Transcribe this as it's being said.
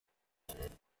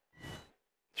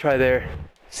try there,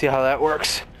 see how that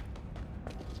works.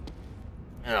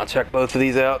 And I'll check both of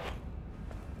these out.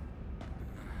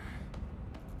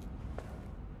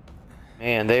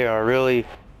 Man, they are really,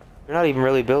 they're not even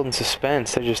really building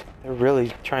suspense. They're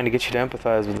really trying to get you to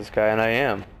empathize with this guy, and I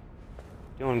am.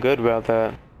 Doing good about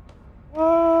that.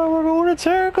 Oh, we're going in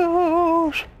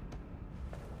circles!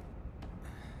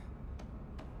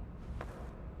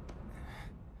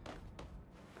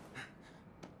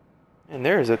 And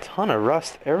there is a ton of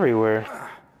rust everywhere.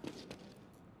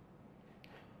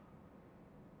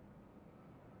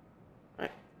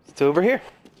 Alright, it's over here.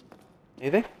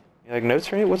 Anything? You like notes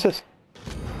or anything? What's this?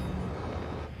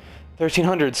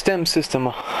 1300, STEM system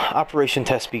operation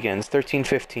test begins.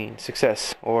 1315,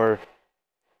 success. Or,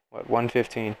 what,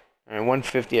 115? Alright,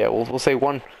 150, yeah, we'll say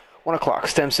 1 o'clock.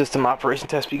 STEM system operation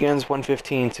test begins.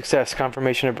 115, success.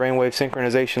 Confirmation of brainwave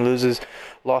synchronization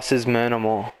losses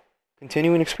minimal.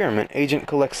 Continuing experiment. Agent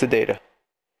collects the data.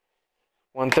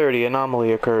 1:30,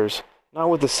 anomaly occurs. Not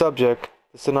with the subject.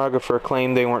 The stenographer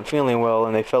claimed they weren't feeling well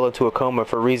and they fell into a coma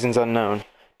for reasons unknown.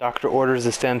 Doctor orders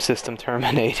the STEM system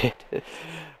terminated.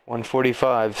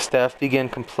 1:45, staff begin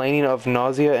complaining of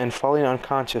nausea and falling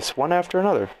unconscious, one after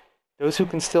another. Those who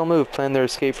can still move plan their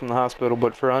escape from the hospital,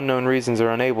 but for unknown reasons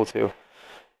are unable to.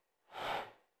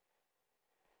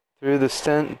 Through the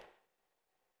stent...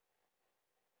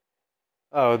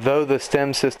 Oh, though the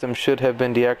STEM system should have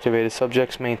been deactivated,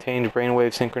 subjects maintained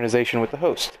brainwave synchronization with the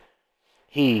host.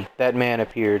 That man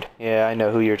appeared. Yeah, I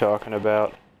know who you're talking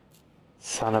about.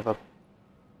 Son of a...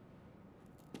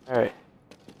 Alright.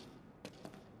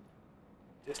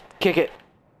 Just kick it.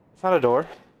 It's not a door.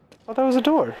 I thought that was a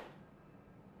door.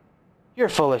 You're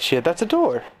full of shit. That's a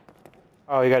door.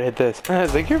 Oh, you gotta hit this. I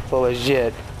was like, you're full of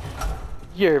shit.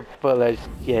 You're full of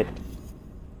shit.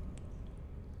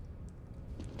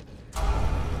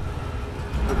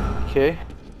 Okay.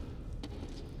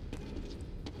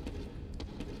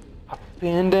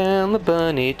 Hopping down the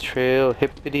bunny trail,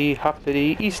 hippity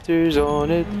hoppity, Easter's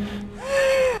on it.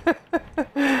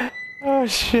 Oh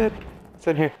shit. What's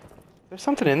in here? There's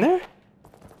something in there?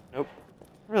 Nope.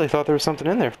 I really thought there was something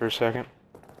in there for a second.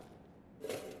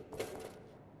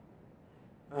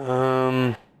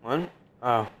 What?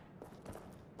 Oh.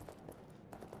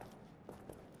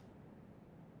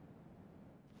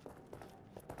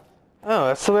 Oh,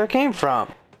 that's the way I came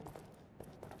from.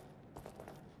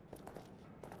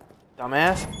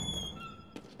 Dumbass.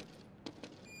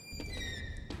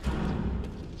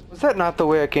 Was that not the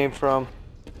way I came from?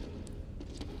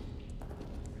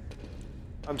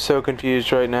 I'm so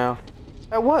confused right now.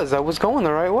 I was going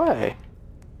the right way.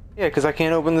 Yeah, because I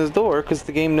can't open this door because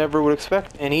the game never would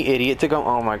expect any idiot to go.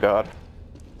 Oh my god.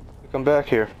 Come back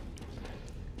here.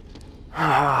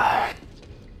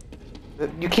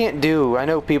 You can't do. I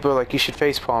know people are like, you should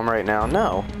facepalm right now.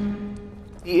 No.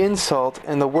 The insult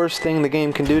and the worst thing the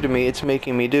game can do to me, it's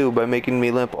making me do by making me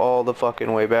limp all the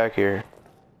fucking way back here.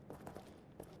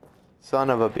 Son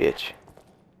of a bitch.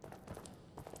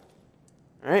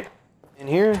 Alright. In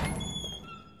here.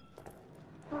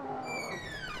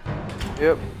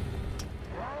 Yep.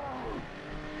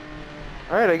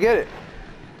 Alright, I get it.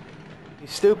 You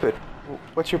stupid.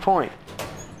 What's your point?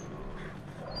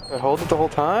 Did I hold it the whole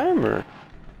time, or?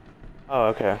 Oh,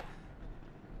 okay.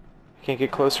 I can't get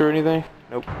closer or anything?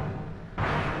 Nope.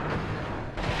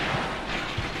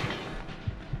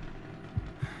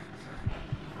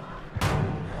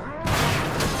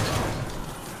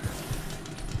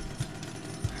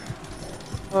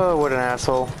 Oh, what an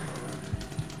asshole.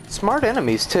 Smart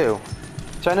enemies, too.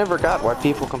 Which I never got why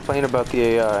people complain about the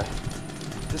AI.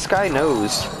 This guy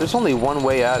knows there's only one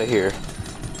way out of here.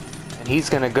 And he's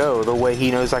gonna go the way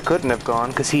he knows I couldn't have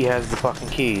gone because he has the fucking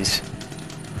keys.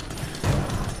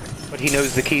 But he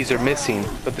knows the keys are missing,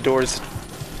 but the door's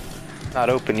not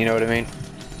open, you know what I mean?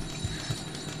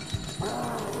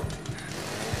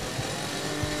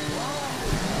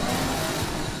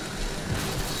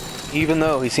 Even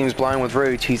though he seems blind with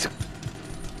rage, he's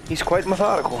quite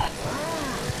methodical.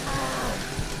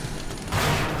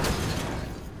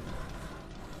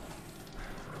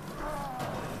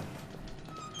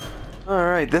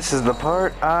 Alright, this is the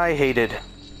part I hated.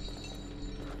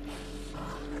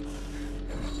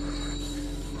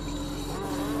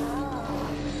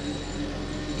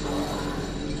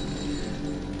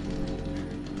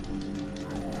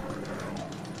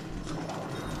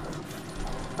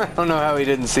 I don't know how he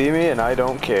didn't see me, and I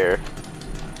don't care.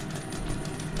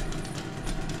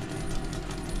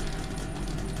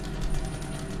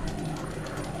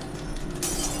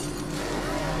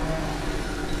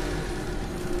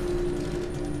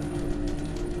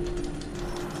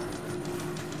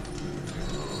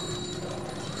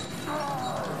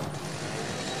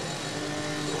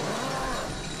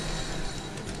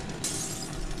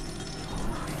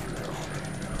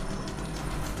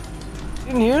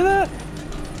 Didn't hear that?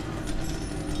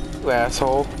 You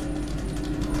asshole.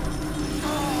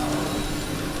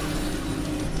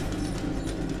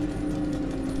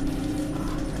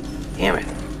 Damn it.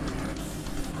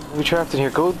 We trapped in here.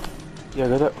 Go. Yeah,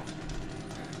 go that.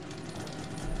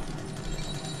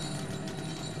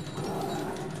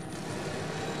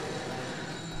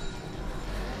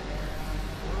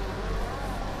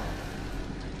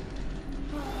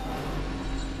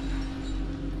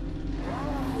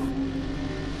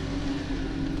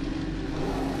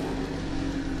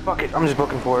 Fuck it, I'm just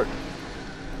booking for it.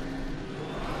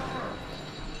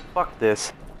 Fuck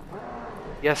this.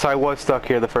 Yes, I was stuck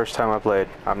here the first time I played.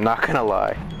 I'm not gonna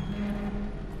lie.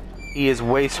 He is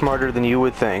way smarter than you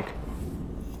would think.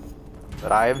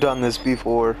 But I have done this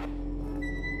before.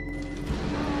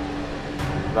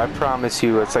 But I promise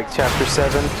you, it's like chapter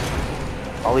 7.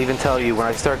 I'll even tell you, when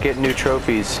I start getting new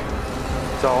trophies,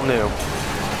 it's all new.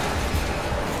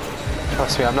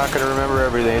 Trust me, I'm not gonna remember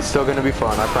everything. It's still gonna be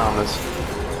fun, I promise.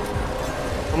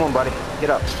 Come on, buddy. Get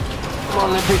up. Come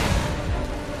on, Limpy.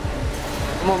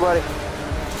 Come on, buddy.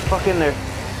 Fuck in there.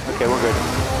 Okay, we're good.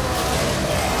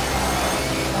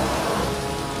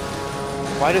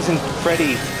 Why doesn't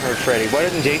why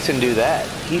doesn't Jason do that?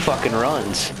 He fucking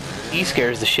runs. He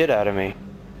scares the shit out of me.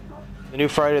 The new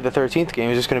Friday the 13th game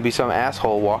is just gonna be some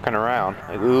asshole walking around.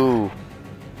 Like, ooh.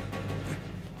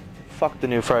 Fuck the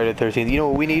new Friday the 13th. You know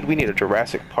what we need? We need a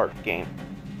Jurassic Park game.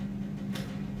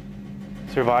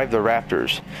 Survive the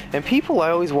raptors. And people I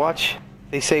always watch,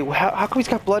 they say, well, how come he's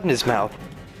got blood in his mouth?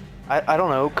 I don't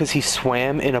know, because he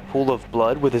swam in a pool of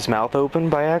blood with his mouth open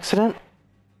by accident?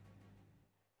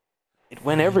 It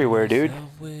went everywhere, dude.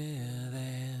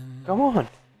 Come on.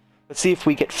 Let's see if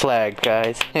we get flagged,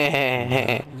 guys.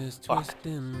 Fuck.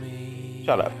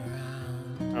 Shut up.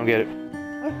 I don't get it.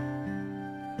 What?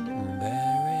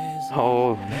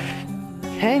 Oh.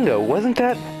 Tango, wasn't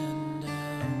that?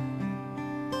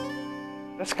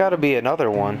 That's gotta be another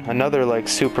one. Another, like,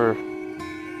 super...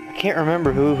 I can't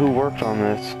remember who worked on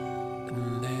this.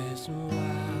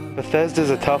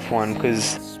 Bethesda's a tough one,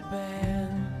 because...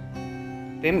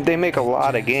 They make a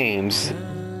lot of games,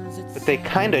 but they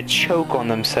kind of choke on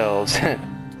themselves. I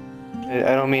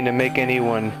don't mean to make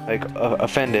anyone, like,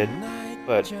 offended,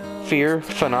 but Fear,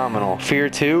 phenomenal.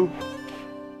 Fear 2?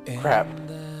 Crap.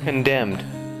 Condemned.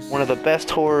 One of the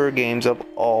best horror games of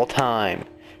all time.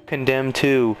 Condemned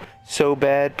 2. So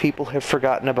bad, people have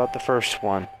forgotten about the first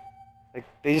one. Like,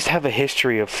 they just have a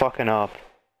history of fucking up.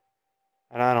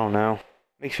 And I don't know.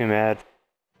 Makes me mad.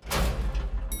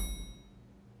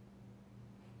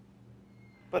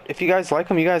 But if you guys like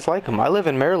them, you guys like them. I live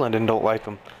in Maryland and don't like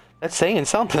them. That's saying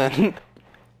something.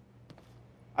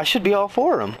 I should be all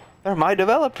for them. They're my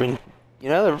developer. You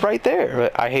know, they're right there.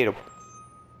 But I hate them.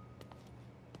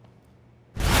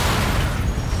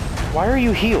 Why are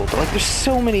you healed? Like, there's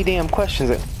so many damn questions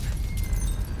that...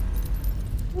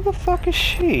 Who the fuck is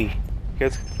she? Okay,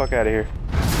 let's get the fuck out of here.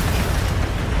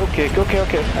 Okay,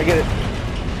 I get it.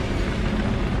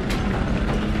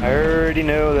 I already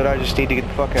know that I just need to get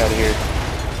the fuck out of here.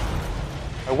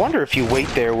 I wonder if you wait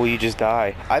there, will you just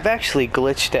die? I've actually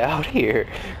glitched out here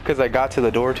because I got to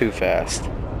the door too fast.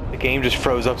 The game just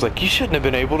froze up. It's like, you shouldn't have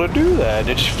been able to do that.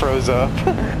 It just froze up.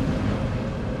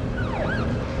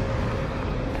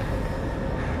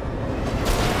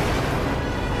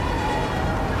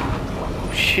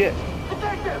 Oh, shit.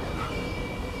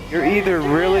 You're either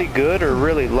really good or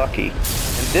really lucky.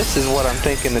 And this is what I'm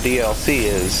thinking the DLC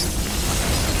is.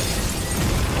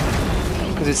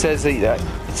 Because it says that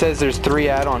it says there's 3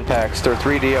 add-on packs or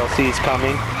 3 DLCs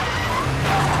coming.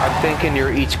 I'm thinking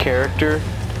you're each character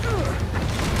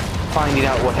finding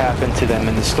out what happened to them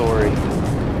in the story.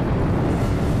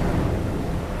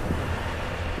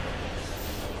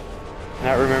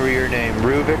 Not remember your name.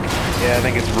 Rubik? Yeah, I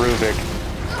think it's Rubik.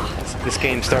 This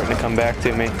game's starting to come back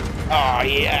to me. Oh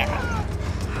yeah.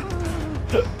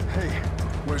 Hey,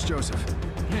 where's Joseph?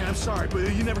 Man, I'm sorry,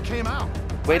 but you never came out.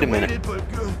 Wait a minute.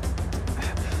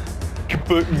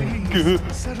 What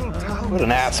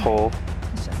an asshole.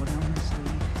 Settle down, Leslie.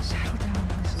 Settle down,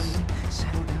 Leslie.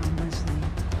 Settle down, Leslie.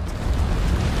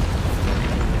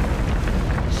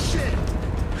 Shit!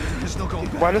 There's no going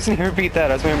back. Why doesn't he repeat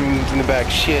that? I was moving in the back.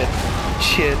 Shit.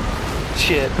 Shit.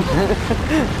 Shit.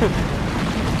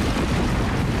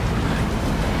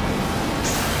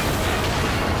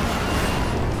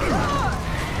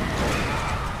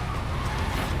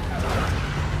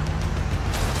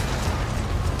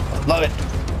 Love it.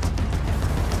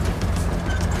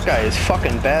 This guy is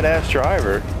fucking badass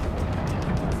driver.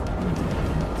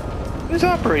 Who's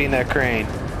operating that crane?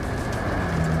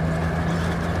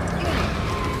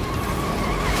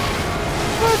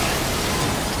 What?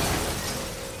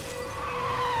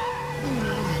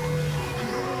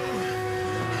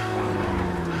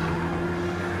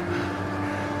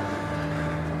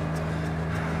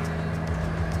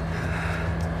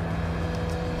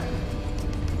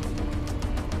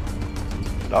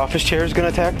 The office chair is gonna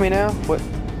attack me now? What?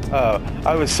 Oh,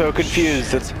 I was so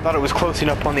confused. I thought it was closing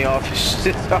up on the office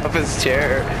office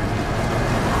chair.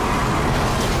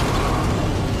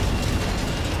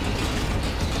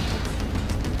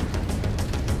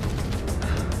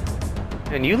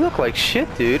 And you look like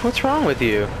shit, dude. What's wrong with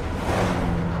you?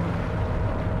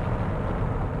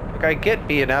 Like, I get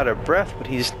being out of breath, but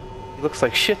he looks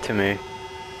like shit to me.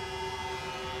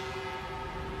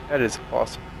 That is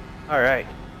awesome. Alright.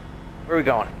 Where are we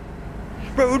going?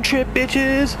 Road trip,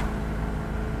 bitches!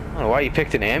 I don't know why you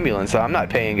picked an ambulance. I'm not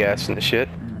paying gas in the shit.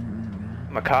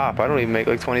 I'm a cop. I don't even make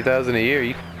like 20,000 a year.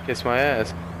 You can kiss my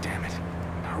ass. Damn it.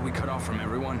 Are we cut off from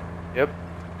everyone? Yep.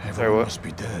 Everyone must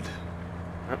be dead.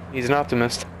 Oh, he's an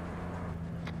optimist.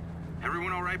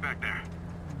 Everyone all right back there?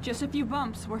 Just a few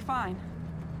bumps. We're fine.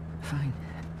 Fine.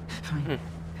 Fine.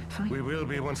 Fine. We will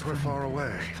be once we're far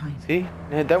away. Fine. See?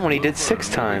 That one he did 6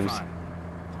 times.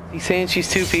 He's saying she's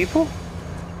 2 people?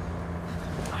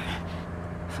 Fine.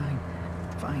 Fine.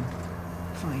 Fine.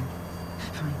 Fine.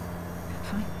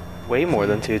 Fine. Way more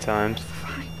than 2 times.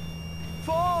 Fine.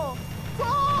 Fall!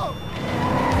 Fall!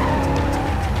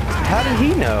 How did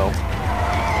he know?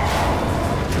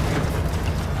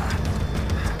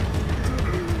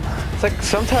 It's like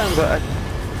sometimes I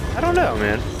don't know,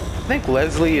 man. I think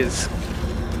Leslie is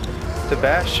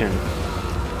Sebastian.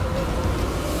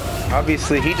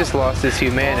 Obviously, he just lost his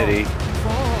humanity.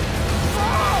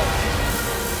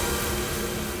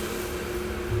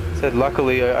 Said,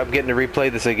 luckily, I'm getting to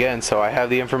replay this again, so I have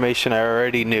the information I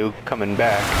already knew coming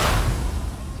back.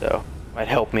 So, might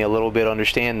help me a little bit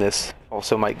understand this.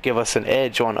 Also might give us an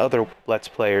edge on other Let's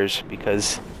Players,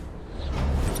 because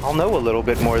I'll know a little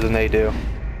bit more than they do.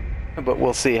 But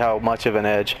we'll see how much of an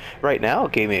edge. Right now,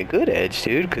 it gave me a good edge,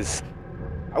 dude, because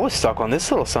I was stuck on this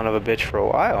little son of a bitch for a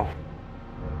while.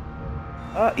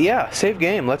 Yeah, save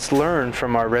game. Let's learn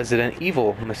from our Resident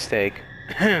Evil mistake.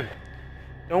 Don't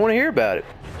want to hear about it.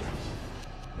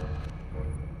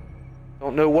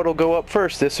 Don't know what'll go up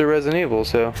first, this or Resident Evil,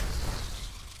 so...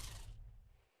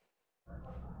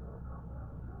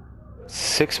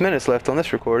 6 minutes left on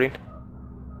this recording.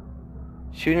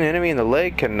 Shooting an enemy in the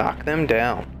leg can knock them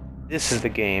down. This is the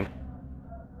game.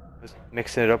 Just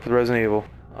mixing it up with Resident Evil.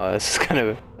 This is kind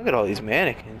of... Look at all these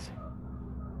mannequins.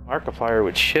 Markiplier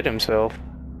would shit himself.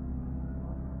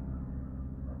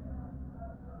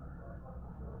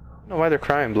 I don't know why they're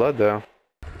crying blood, though.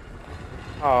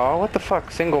 Aw, what the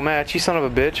fuck? Single match? You son of a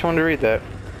bitch. I wanted to read that.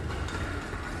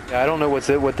 Yeah, I don't know what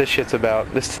this shit's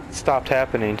about. This stopped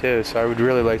happening, too, so I would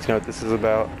really like to know what this is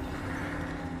about.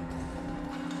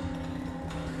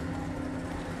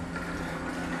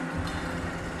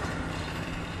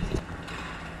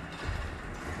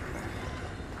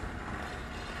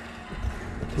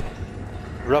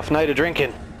 Rough night of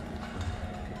drinking.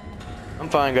 I'm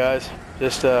fine, guys.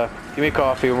 Just give me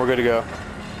coffee and we're good to go.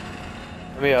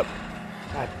 Let me up.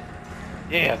 God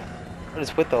damn. What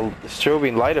is with the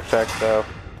strobing light effect, though?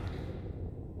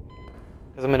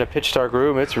 Because I'm in a pitch dark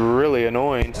room, it's really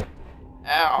annoying.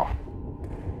 Ow.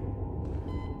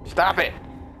 Stop it.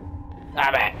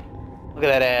 Stop it. Look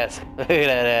at that ass. Look at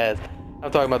that ass.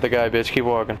 I'm talking about the guy, bitch. Keep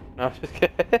walking. No, just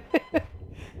kidding.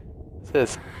 What's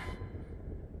this?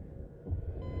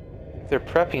 They're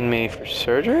prepping me for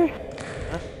surgery?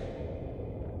 Huh?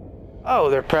 Oh,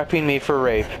 they're prepping me for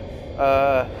rape.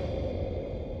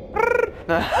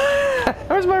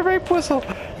 Where's my rape whistle?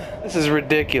 This is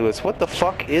ridiculous. What the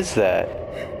fuck is that?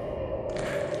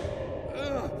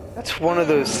 That's one of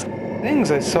those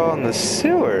things I saw in the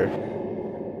sewer.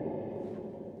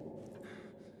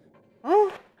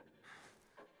 Huh?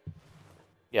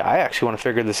 Yeah, I actually want to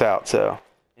figure this out, so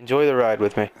enjoy the ride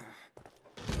with me.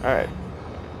 Alright.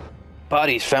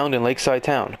 Bodies found in Lakeside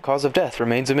Town. Cause of death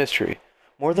remains a mystery.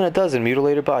 More than a dozen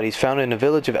mutilated bodies found in the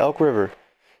village of Elk River.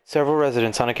 Several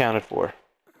residents unaccounted for.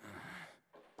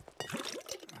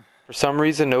 For some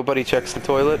reason, nobody checks the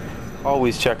toilet.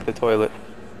 Always check the toilet.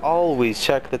 Always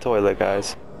check the toilet,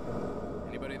 guys.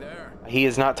 Anybody there? He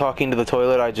is not talking to the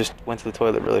toilet. I just went to the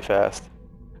toilet really fast.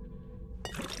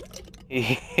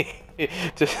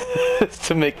 Just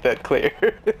to make that clear.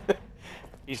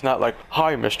 He's not like,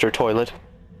 "Hi, Mr. Toilet.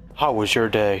 How was your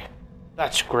day?"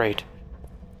 That's great.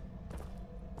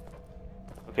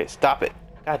 Okay, stop it.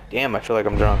 God damn, I feel like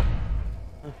I'm drunk.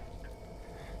 Look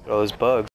at all those bugs.